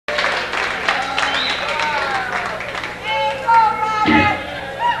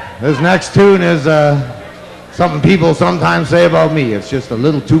This next tune is something people sometimes say about me. It's just a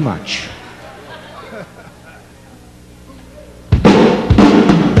little too much.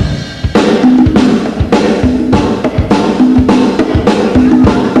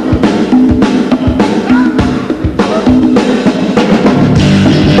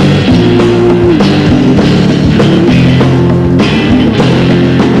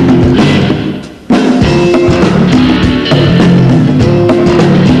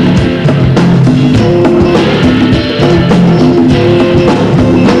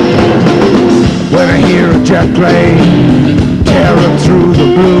 Plane tearing through the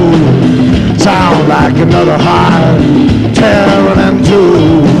blue, sound like another heart tearing in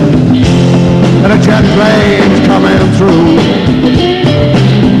two, and a jet plane's coming through,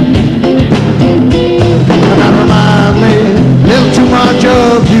 and that reminds me a little too much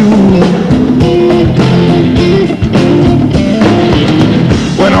of you.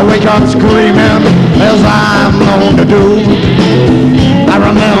 When I wake up screaming as I'm known to do, I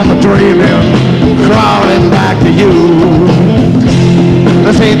remember dreaming, crawling back to you.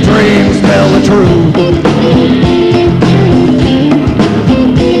 This ain't dreams tell the truth,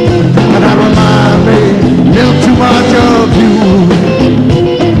 and that reminds me a little too much of you.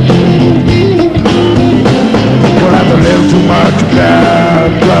 Well, that's a little too much bad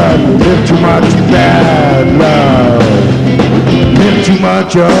blood, a little too much bad love, a little too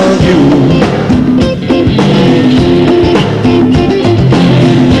much of you.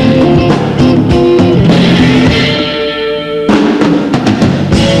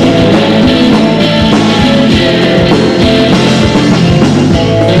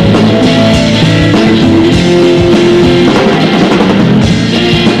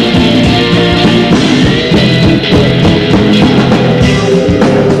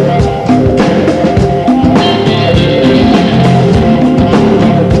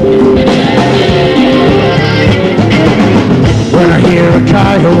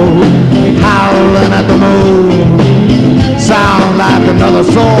 Howling at the moon, sound like another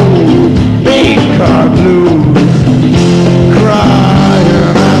soul, big car blues,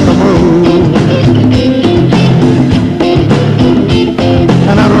 crying at the moon,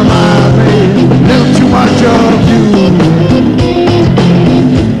 and that reminds me a little too much of you.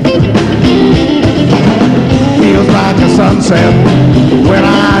 Feels like a sunset